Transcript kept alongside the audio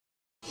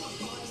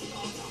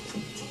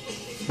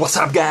What's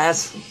up,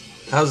 guys?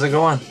 How's it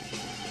going?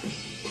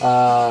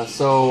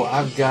 So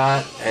I've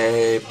got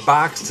a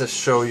box to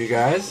show you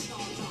guys.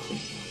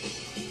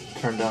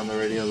 Turn down the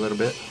radio a little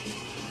bit.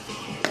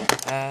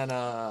 And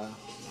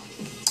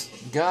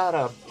got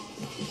a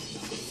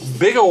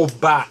big old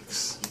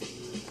box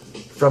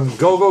from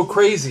Go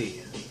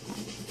Crazy.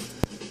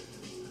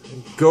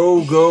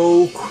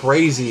 Go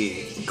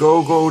Crazy.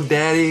 Go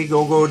Daddy,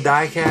 Go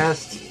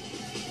Diecast.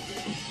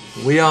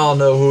 We all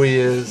know who he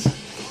is.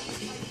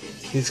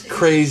 He's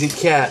Crazy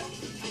Cat.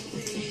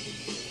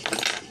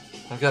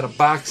 I've got a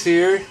box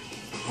here,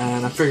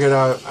 and I figured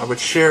I would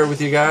share it with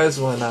you guys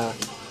when I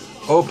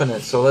open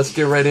it. So let's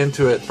get right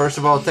into it. First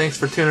of all, thanks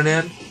for tuning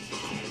in,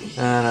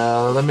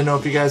 and let me know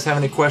if you guys have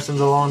any questions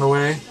along the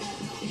way,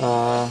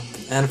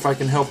 and if I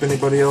can help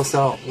anybody else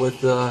out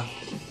with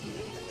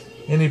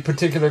any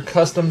particular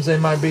customs they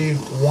might be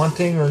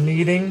wanting or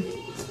needing.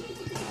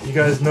 You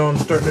guys know I'm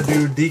starting to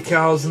do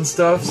decals and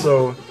stuff,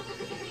 so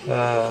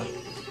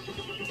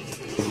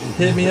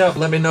hit me up.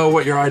 Let me know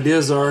what your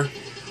ideas are.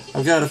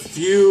 I've got a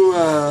few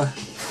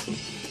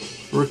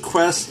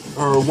requests,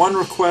 or one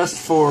request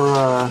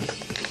for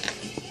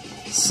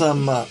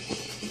some.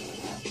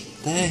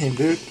 Dang,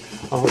 dude!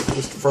 Oh,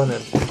 just the front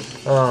end.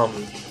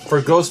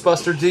 For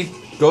Ghostbusters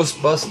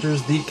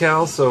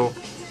decals. So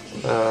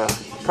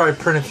probably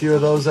print a few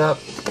of those up.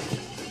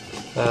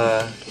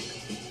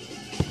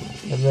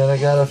 And then I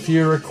got a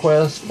few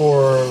requests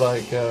for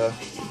like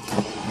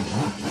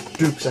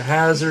Dukes of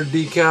Hazzard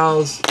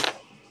decals.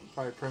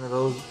 Probably print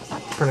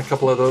a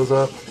couple of those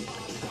up.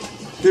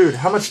 Dude,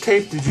 how much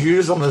tape did you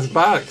use on this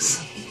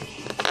box?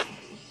 I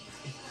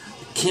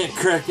can't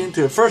crack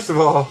into it. First of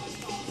all,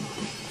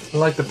 I'd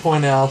like to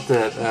point out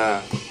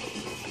that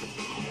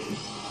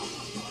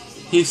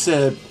he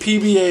said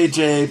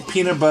PBAJ,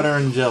 peanut butter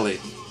and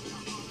jelly.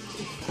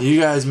 You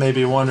guys may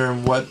be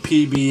wondering what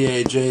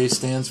PBAJ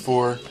stands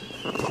for.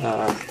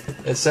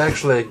 It's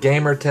actually a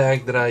gamer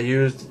tag that I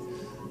used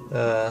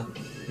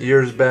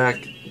years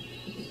back,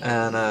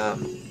 and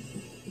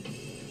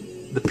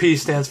the P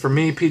stands for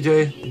me,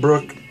 PJ,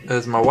 Brooke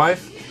is my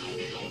wife,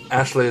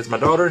 Ashley is my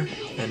daughter,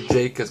 and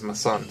Jake is my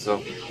son.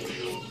 So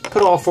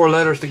put all four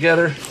letters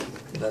together,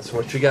 that's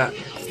what you got.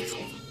 Now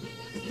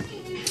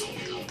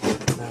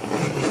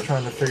I'm just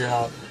trying to figure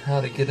out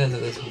how to get into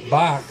this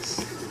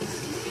box.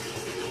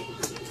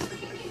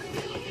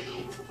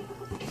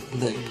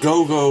 The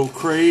Go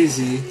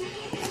Crazy,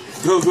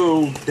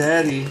 Go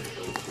Daddy,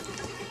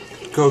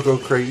 Go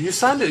Crazy. You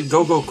signed it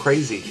Go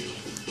Crazy.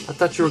 I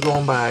thought you were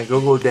going by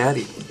Go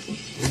Daddy,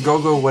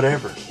 Go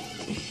whatever.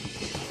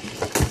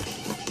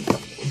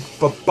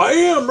 But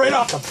bam, right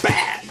off the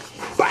bat,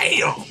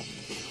 bam,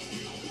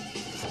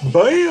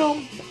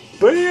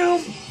 bam.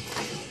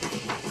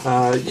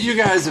 You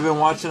guys have been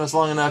watching us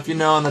long enough. You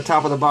know, on the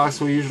top of the box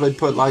we usually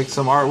put like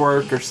some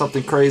artwork or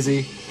something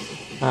crazy,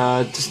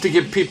 just to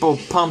get people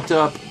pumped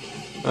up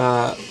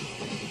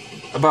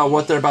about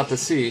what they're about to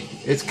see.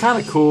 It's kind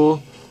of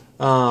cool.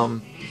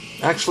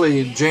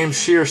 Actually, James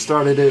Shear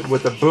started it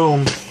with a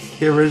boom.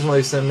 He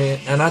originally sent me,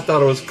 and I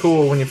thought it was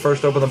cool when you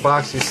first open the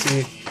box. You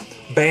see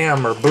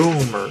bam or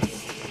boom or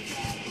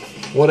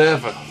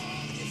whatever.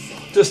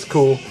 Just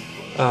cool.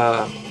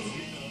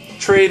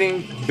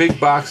 Trading big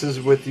boxes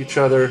with each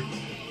other.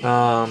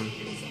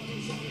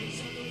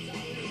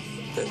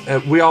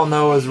 We all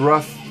know is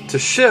rough to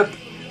ship,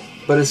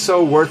 but it's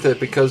so worth it,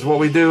 because what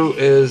we do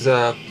is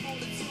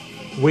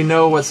we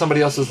know what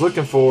somebody else is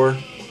looking for,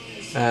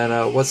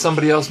 and what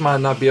somebody else might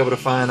not be able to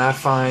find, I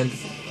find,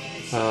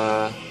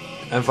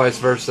 and vice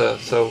versa.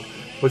 So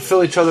we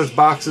fill each other's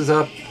boxes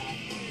up.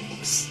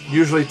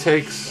 Usually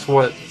takes,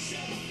 what,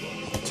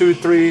 2,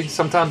 3,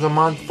 sometimes a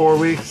month, 4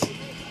 weeks.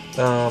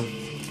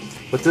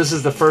 But this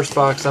is the first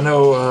box. I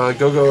know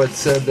Go had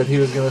said that he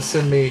was going to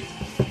send me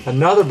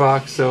another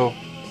box, so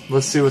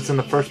let's see what's in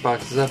the first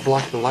box. Does that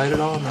block the light at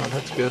all? No,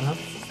 that's good, huh?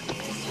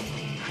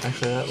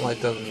 Actually, that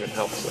light doesn't even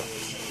help, so.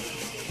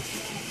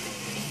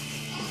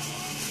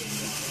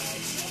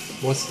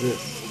 What's this?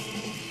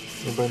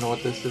 Anybody know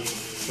what this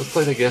is? Let's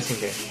play the guessing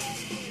game.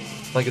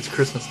 Like it's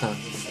Christmas time.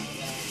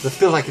 Does it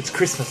feel like it's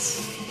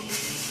Christmas?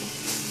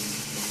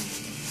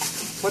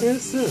 What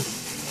is this?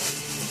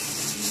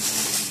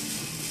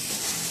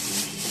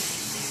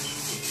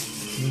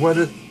 What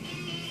is...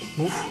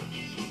 Oof.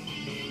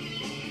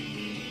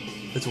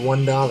 It's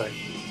 $1.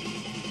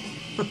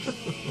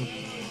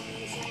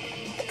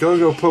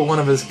 Go put one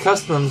of his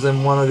customs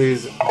in one of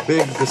these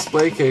big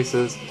display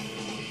cases.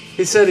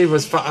 He said he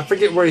was, I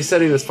forget where he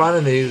said he was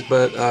finding these,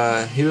 but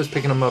he was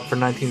picking them up for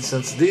 19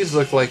 cents. These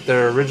look like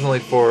they're originally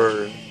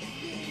for,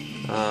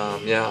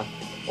 yeah,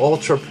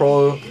 Ultra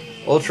Pro,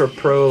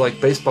 like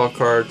baseball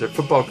cards or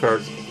football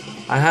cards.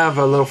 I have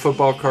a little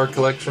football card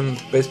collection,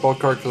 baseball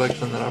card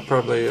collection that I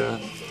probably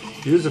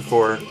use it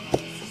for.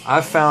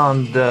 I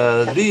found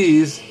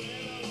these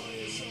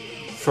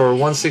for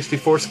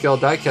 1/64 scale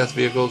diecast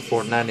vehicles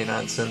for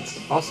 99 cents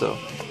also.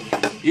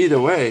 Either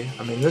way,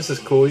 I mean, this is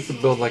cool. You could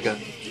build like a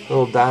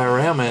little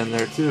diorama in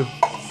there too.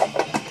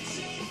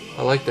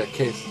 I like that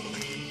case.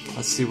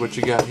 Let's see what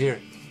you got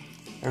here.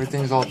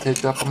 Everything's all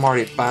taped up. I'm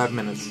already at 5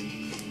 minutes.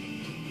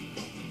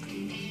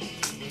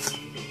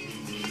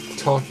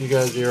 Talk you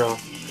guys' ear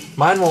off.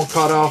 Mine won't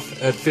cut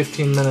off at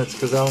 15 minutes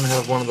because I don't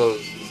have one of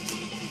those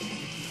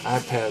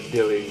iPod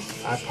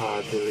dealies. I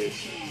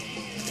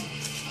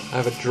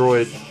have a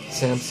Droid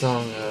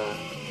Samsung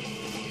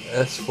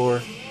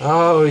S4.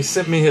 Oh, he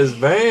sent me his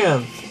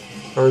van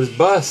or his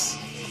bus.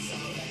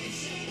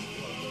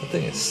 That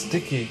thing is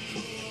sticky.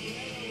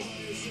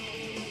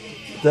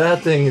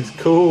 That thing is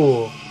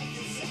cool.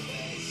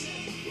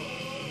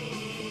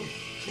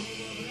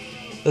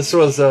 This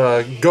was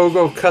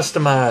Go-Go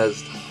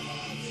customized.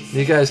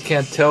 You guys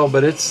can't tell,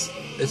 but it's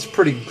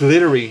pretty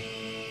glittery.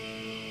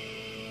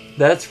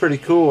 That's pretty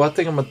cool. I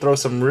think I'm gonna throw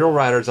some Real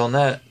Riders on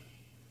that.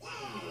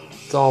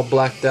 It's all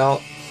blacked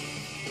out.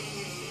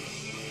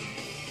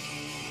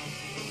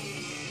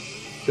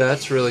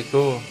 That's really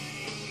cool.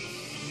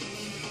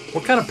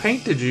 What kind of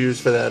paint did you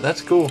use for that?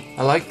 That's cool.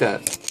 I like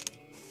that.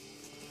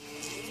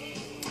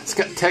 It's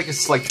got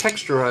it's like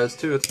texturized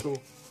too. It's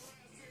cool.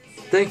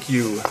 Thank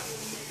you.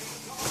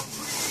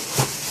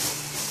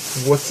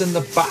 What's in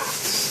the box?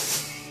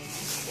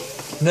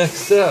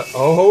 Next up,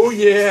 oh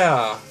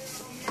yeah,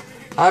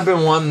 I've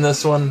been wanting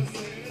this one.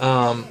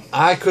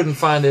 I couldn't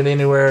find it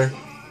anywhere.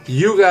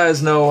 You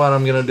guys know what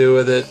I'm gonna do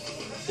with it.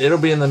 It'll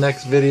be in the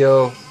next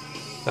video,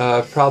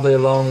 probably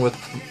along with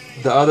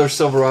the other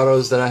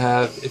Silverados that I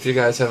have, if you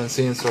guys haven't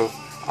seen. So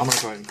I'm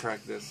gonna go ahead and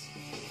crack this.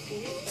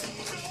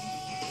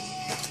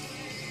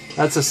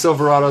 That's a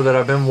Silverado that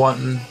I've been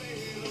wanting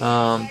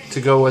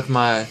to go with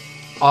my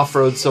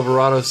off-road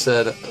Silverado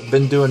set. I've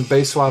been doing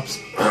base swaps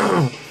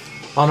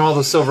on all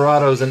the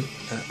Silverados, and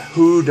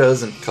who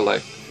doesn't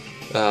collect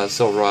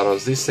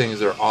Silverados? These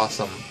things are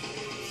awesome.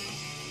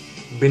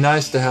 It'd be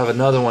nice to have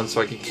another one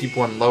so I could keep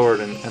one lowered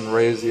and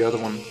raise the other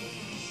one.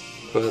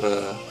 But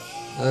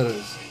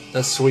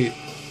that's sweet.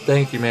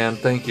 Thank you, man.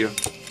 Thank you.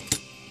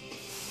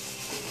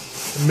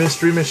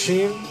 Mystery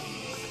Machine.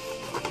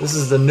 This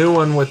is the new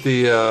one with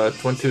the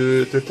 1,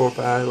 2, 3, 4,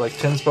 5, like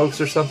 10 spokes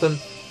or something.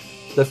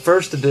 The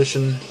first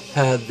edition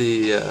had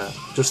the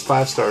just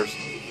 5 stars.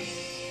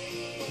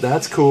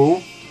 That's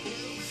cool.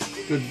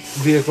 Good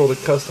vehicle to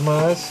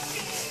customize.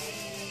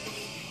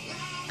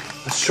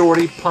 A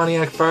shorty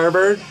Pontiac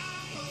Firebird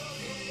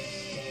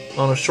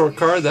on a short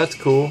car. That's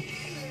cool.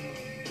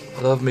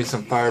 I love me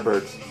some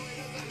Firebirds.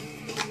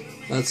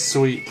 That's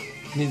sweet.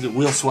 Needs a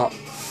wheel swap.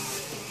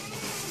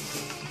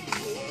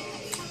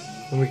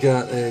 And we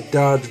got a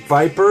Dodge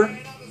Viper.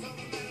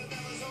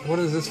 What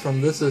is this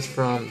from? This is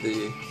from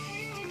the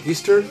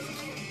Easter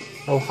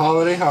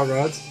holiday hot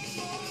rods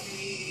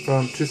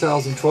from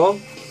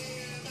 2012.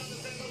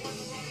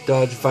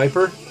 Dodge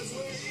Viper.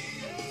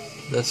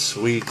 That's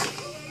sweet.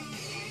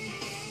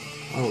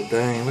 Oh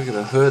dang, look at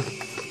the hood.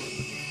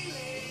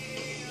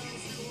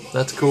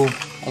 That's cool.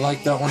 I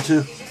like that one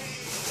too.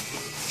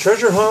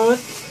 Treasure Hunt.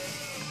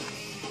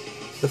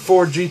 The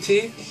Ford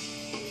GT.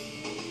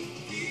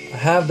 I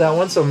have that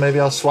one, so maybe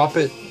I'll swap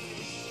it.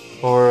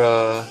 Or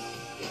I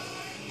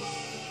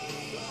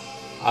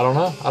don't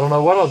know. I don't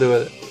know what I'll do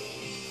with it.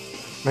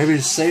 Maybe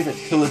just save it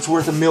till it's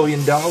worth $1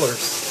 million.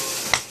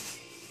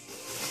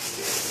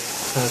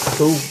 That's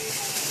cool.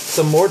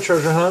 Some more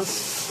treasure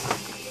hunts.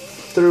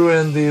 Threw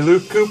in the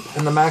Loop Coupe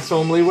and the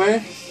Maximum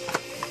Leeway.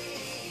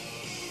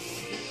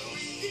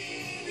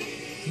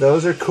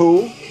 Those are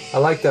cool. I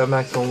like that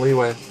Maximum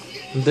Leeway.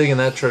 I'm digging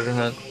that treasure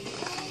hunt.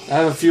 I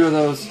have a few of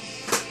those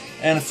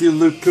and a few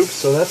Loop Coupes,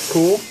 so that's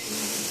cool.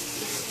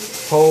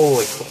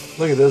 Holy,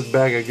 look at this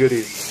bag of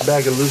goodies.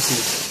 Bag of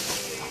Lucy's.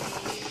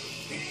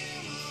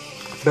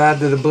 Bad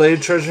to the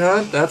Blade treasure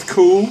hunt. That's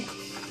cool.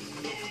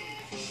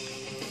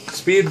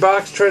 Speed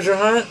Box treasure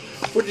hunt.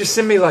 Would you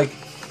send me like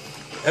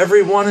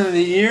every one of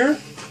the year?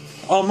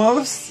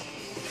 Almost.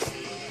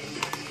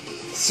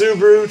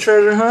 Subaru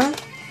treasure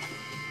hunt.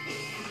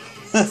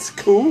 That's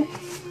cool.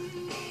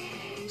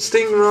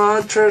 Sting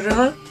Rod treasure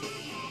hunt.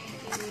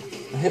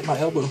 I hit my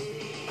elbow.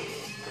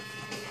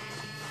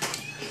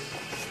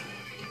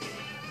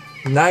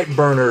 Night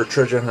Burner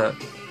treasure hunt.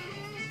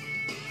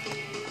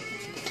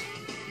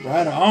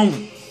 Right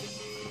on.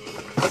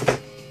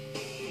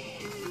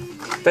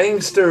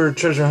 Fangster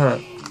treasure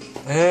hunt.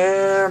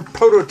 And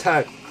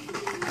Prototype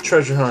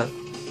treasure hunt.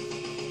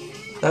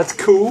 That's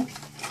cool.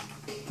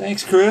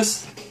 Thanks,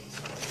 Chris.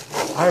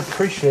 I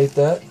appreciate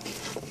that.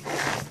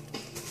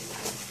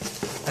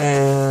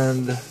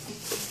 And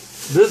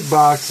this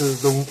box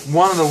is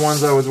one of the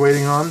ones I was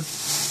waiting on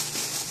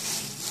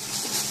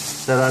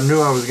that I knew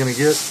I was going to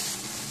get.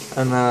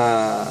 And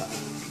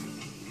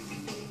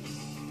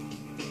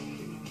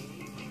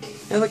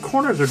yeah, the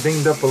corners are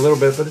dinged up a little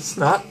bit, but it's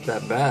not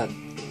that bad.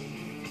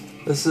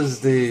 This is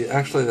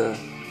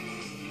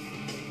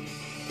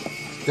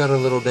got a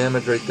little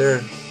damage right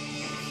there,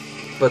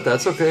 but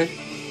that's okay.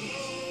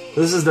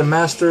 This is the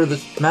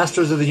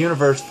Masters of the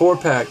Universe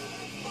 4-pack.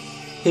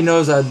 He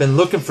knows I've been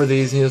looking for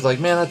these, and he was like,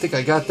 man, I think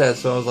I got that.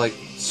 So I was like,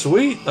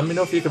 sweet, let me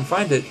know if you can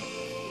find it.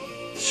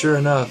 Sure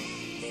enough.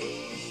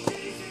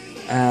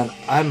 And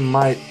I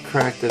might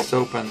crack this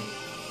open.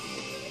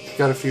 It's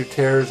got a few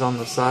tears on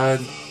the side.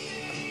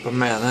 But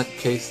man, that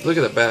case, look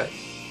at the back.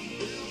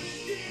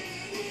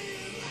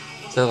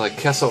 Is that like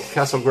Castle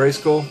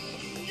Grayskull?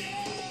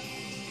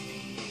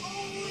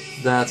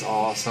 That's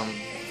awesome.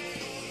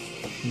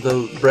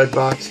 The red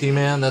box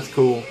He-Man, that's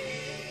cool.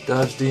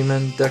 Dodge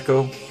Demon,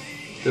 Deco,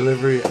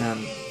 Delivery, and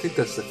I think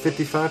that's the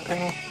 55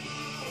 panel.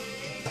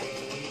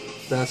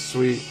 That's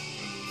sweet.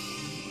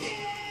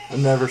 I've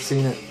never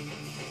seen it.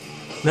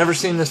 Never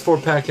seen this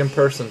 4-pack in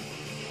person.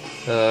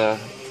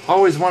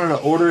 Always wanted to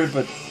order it,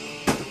 but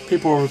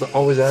people were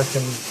always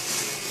asking,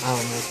 I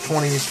don't know,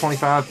 20,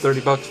 25,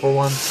 30 bucks for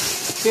one.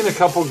 Seen a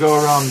couple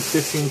go around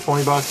 15,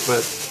 20 bucks, but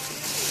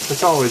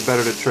it's always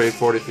better to trade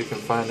for it if you can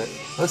find it.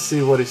 Let's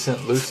see what he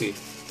sent Lucy.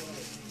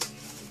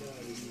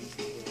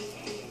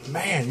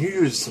 Man, you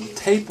used some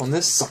tape on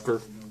this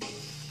sucker.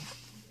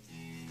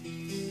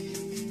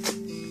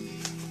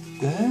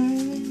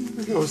 Dang,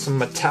 we go with some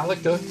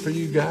Metallica for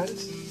you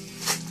guys.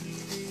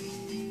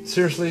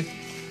 Seriously?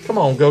 Come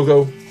on,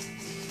 Go-Go.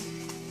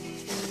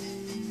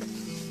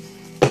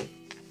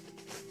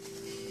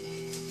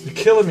 You're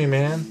killing me,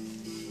 man.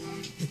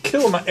 You're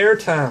killing my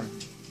airtime.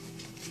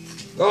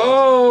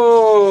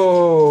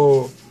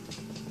 Oh!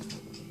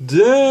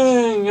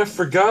 Dang, I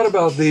forgot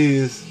about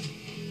these.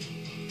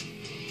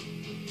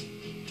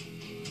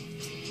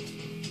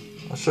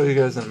 I'll show you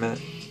guys in a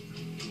minute.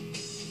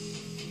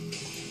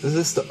 Is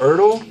this the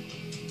Erdl?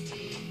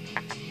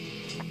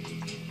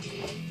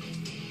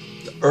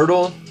 The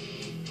Erdl?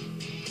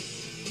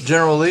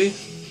 General Lee?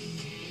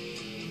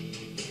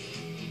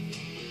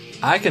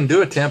 I can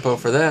do a tempo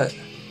for that.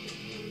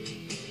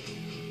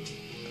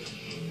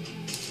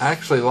 I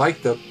actually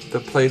like the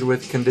played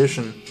with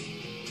condition.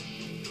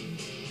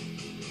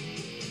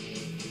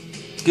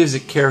 Gives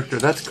it character.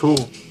 That's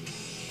cool.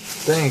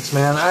 Thanks,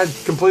 man. I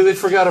completely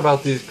forgot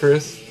about these,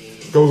 Chris.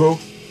 Go-Go.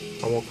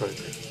 I won't call you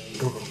Chris.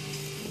 Go-Go.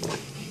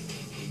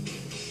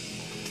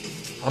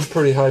 I'm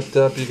pretty hyped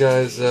up, you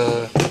guys.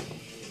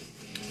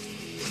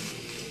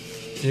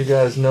 You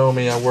guys know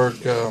me. I work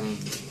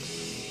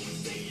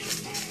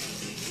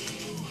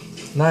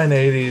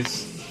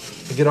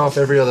 980s. I get off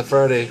every other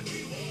Friday.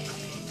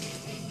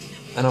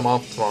 And I'm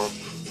off tomorrow.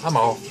 I'm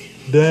off.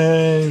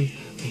 Dang.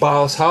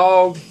 Boss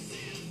Hog.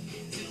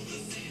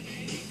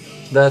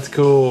 That's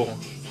cool.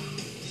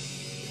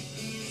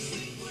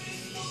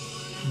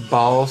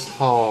 Boss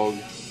Hog.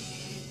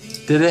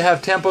 Did it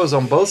have tampos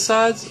on both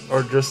sides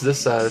or just this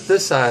side? If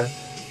this side,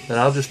 then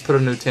I'll just put a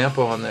new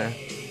tampo on there.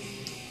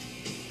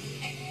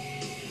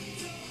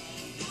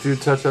 A few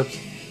touch-ups.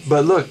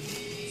 But look,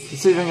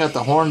 it's even got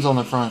the horns on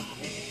the front.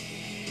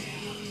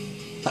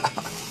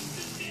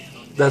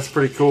 That's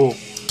pretty cool.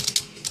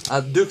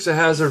 Dukes of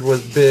Hazzard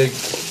was big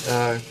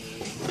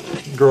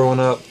growing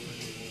up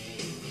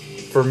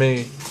for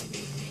me.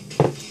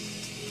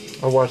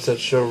 I watched that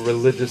show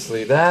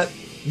religiously. That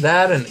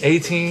and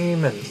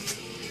A-Team and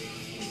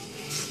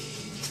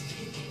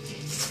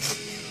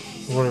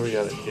what do we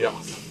got? Yeah.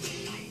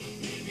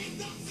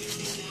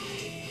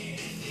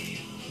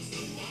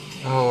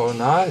 Oh,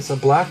 nice, a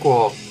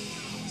Blackwall.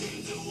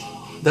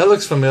 That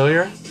looks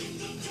familiar.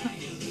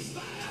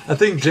 I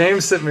think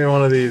James sent me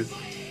one of these.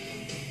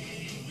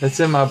 It's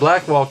in my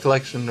Blackwall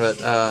collection, but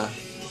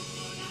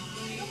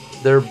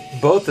they're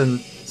both in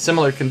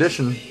similar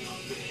condition.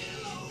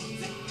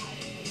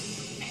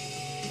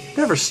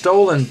 Never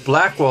stolen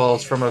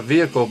Blackwalls from a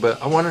vehicle,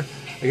 but I wonder.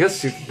 I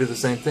guess you could do the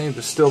same thing.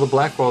 Just steal the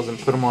Blackwalls and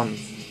put them on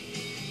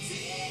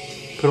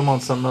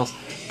something else.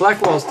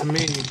 Blackwalls to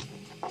me,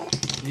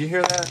 you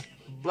hear that?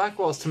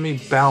 Blackwalls to me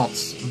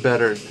bounce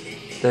better.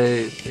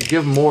 They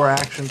give more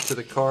action to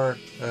the car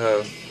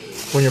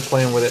when you're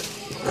playing with it.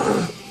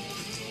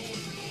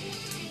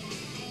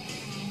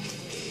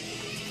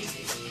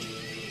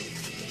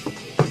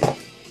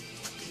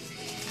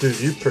 Dude,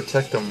 you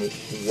protect them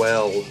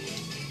well.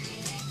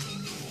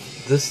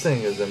 This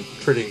thing is in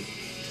pretty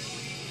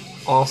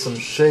awesome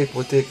shape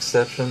with the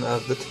exception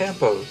of the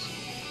tampos.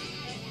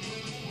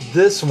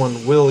 This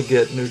one will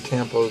get new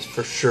tampos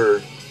for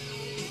sure.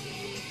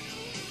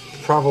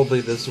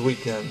 Probably this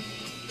weekend.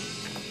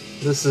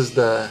 This is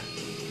the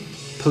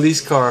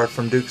police car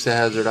from Dukes of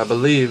Hazzard, I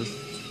believe.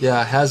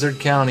 Yeah, Hazard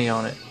County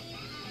on it.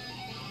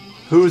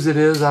 Whose it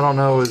is, I don't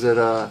know. Is it,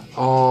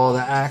 oh,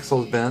 the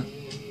axle's bent.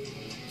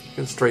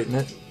 Gotta straighten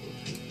it.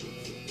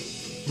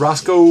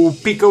 Roscoe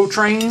Pico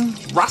Train.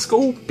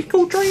 Roscoe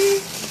Pico Train.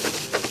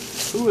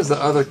 Who is the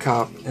other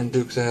cop in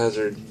Dukes of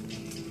Hazzard?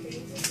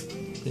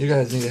 You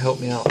guys need to help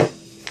me out.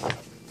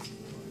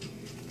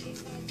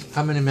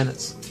 How many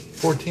minutes?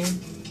 14?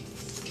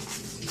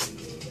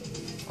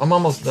 I'm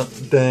almost done.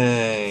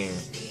 Dang.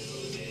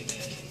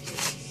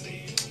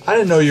 I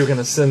didn't know you were going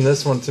to send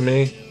this one to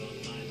me.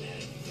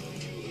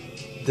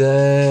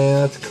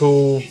 Dang, that's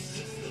cool.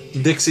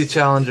 Dixie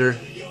Challenger.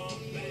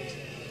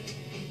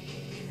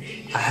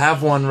 I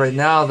have one right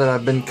now that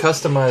I've been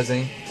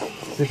customizing.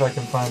 Let's see if I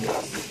can find it.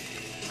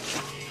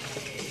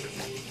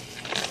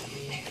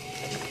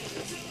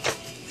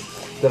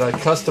 That I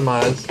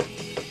customized.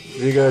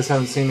 If you guys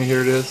haven't seen it,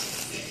 here it is.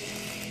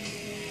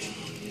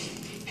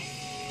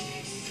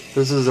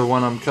 This is the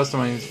one I'm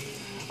customizing.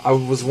 I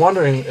was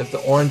wondering if the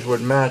orange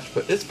would match,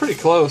 but it's pretty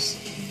close.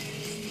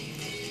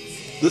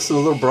 This is a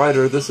little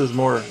brighter. This is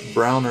more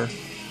browner.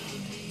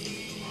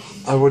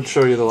 I would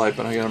show you the light,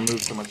 but I gotta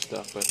move so much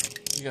stuff. But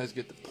you guys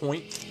get the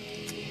point.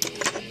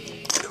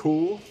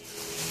 Cool.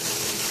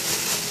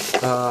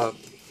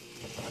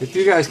 If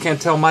you guys can't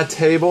tell, my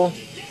table,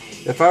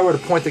 if I were to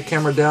point the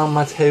camera down,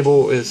 my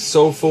table is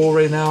so full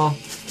right now.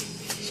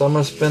 So I'm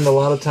gonna spend a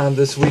lot of time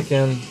this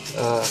weekend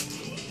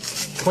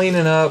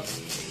cleaning up.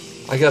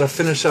 I gotta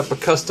finish up a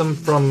custom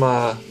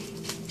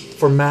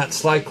for Matt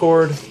slide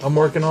cord I'm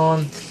working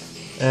on,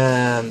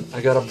 and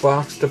I got a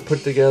box to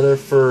put together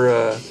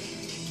for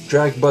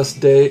drag bus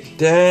day.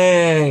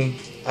 Dang,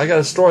 I got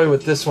a story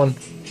with this one.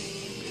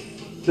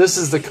 This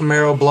is the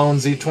Camaro blown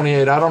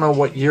Z28. I don't know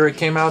what year it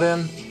came out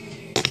in,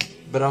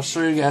 but I'll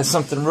show you guys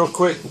something real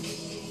quick.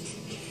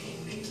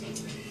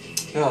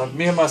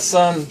 Me and my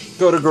son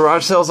go to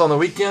garage sales on the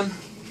weekend,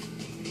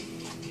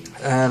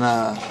 and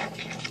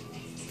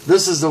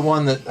this is the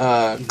one that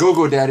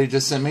Gogo Daddy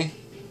just sent me.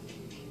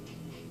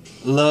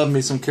 Love me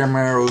some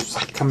Camaros,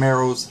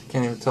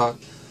 can't even talk.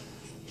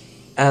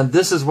 And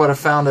this is what I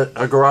found at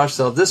a garage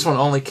sale. This one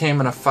only came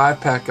in a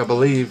 5-pack, I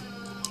believe.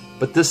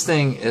 But this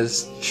thing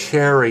is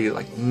cherry,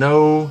 like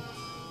no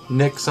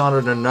nicks on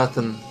it or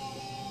nothing.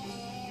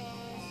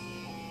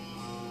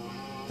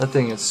 That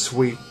thing is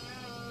sweet.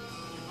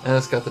 And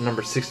it's got the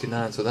number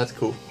 69, so that's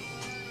cool.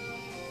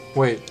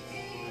 Wait,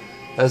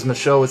 as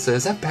Michelle would say,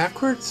 is that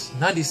backwards?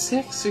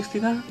 96,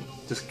 69?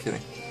 Just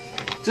kidding.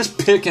 Just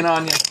picking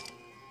on you.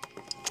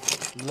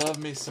 Love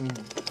me some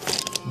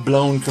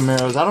blown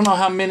Camaros. I don't know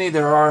how many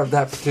there are of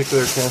that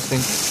particular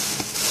casting.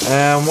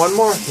 And one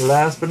more,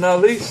 last but not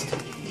least.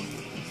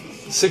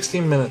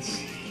 16 minutes.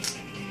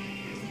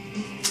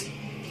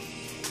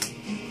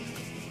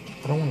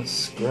 I don't want to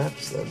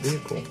scratch that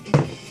vehicle.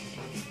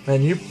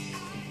 Man, you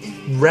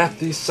wrap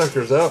these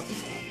suckers up.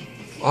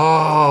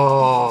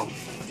 Oh,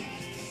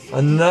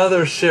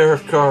 another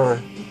sheriff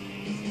car.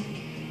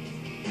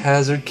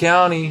 Hazard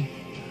County.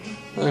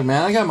 Look,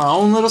 man, I got my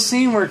own little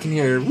scene working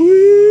here.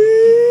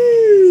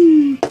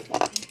 Woo!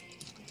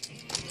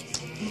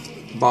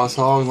 Boss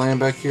Hog laying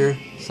back here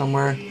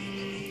somewhere.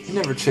 He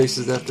never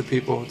chases after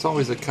people. It's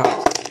always a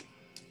cop.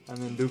 And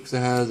then Dukes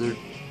of Hazzard.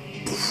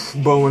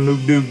 Bo and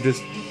Luke Duke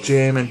just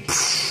jamming.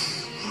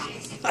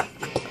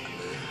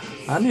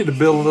 I need to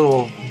build a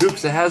little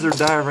Dukes of Hazzard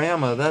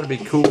diorama. That'd be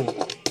cool.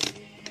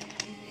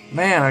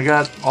 Man, I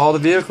got all the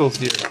vehicles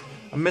here.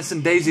 I'm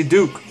missing Daisy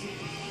Duke.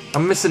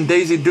 I'm missing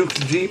Daisy Duke's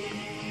Jeep.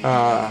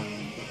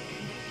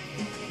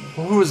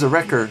 Who was the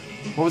wrecker?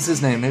 What was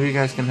his name? Maybe you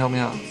guys can help me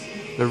out.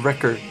 The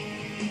wrecker.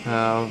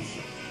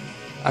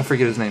 I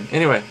forget his name.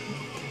 Anyway,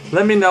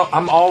 let me know.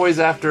 I'm always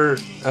after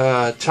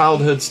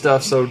childhood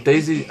stuff. So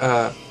Daisy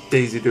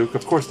Duke,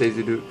 of course,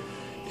 Daisy Duke.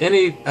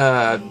 Any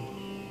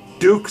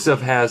Dukes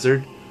of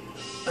Hazzard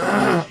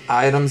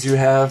items you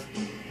have,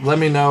 let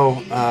me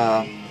know.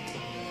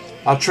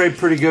 I'll trade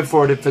pretty good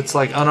for it if it's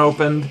like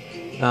unopened,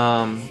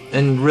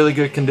 in really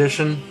good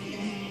condition.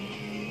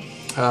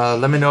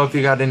 Let me know if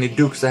you got any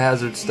Dukes of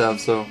Hazzard stuff.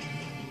 So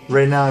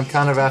right now I'm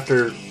kind of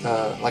after,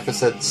 like I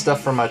said,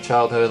 stuff from my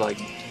childhood, like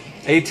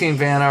 18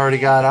 van I already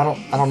got. I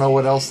don't know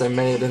what else they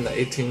made in the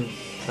 18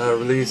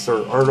 release,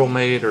 or Ertl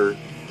made, or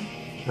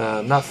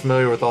not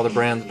familiar with all the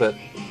brands, but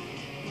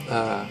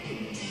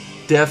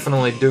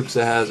definitely Dukes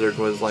of Hazzard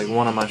was like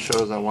one of my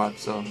shows I watched.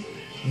 So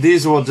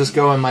these will just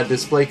go in my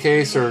display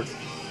case, or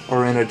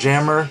in a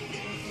jammer,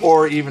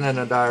 or even in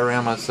a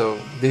diorama. So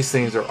these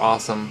things are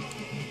awesome.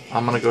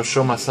 I'm gonna go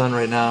show my son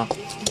right now,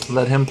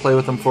 let him play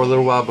with them for a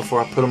little while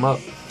before I put them up.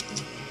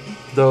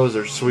 Those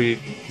are sweet.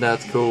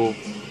 That's cool.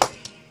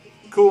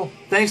 Cool.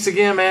 Thanks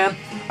again, man.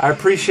 I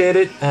appreciate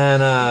it.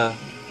 And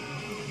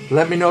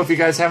let me know if you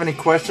guys have any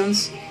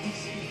questions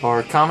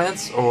or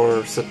comments, or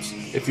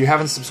if you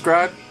haven't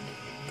subscribed,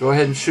 go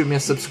ahead and shoot me a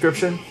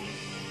subscription.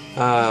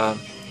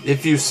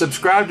 If you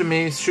subscribe to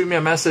me, shoot me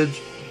a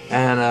message,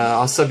 and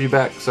I'll sub you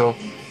back. So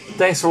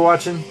thanks for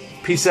watching.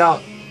 Peace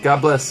out. God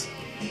bless.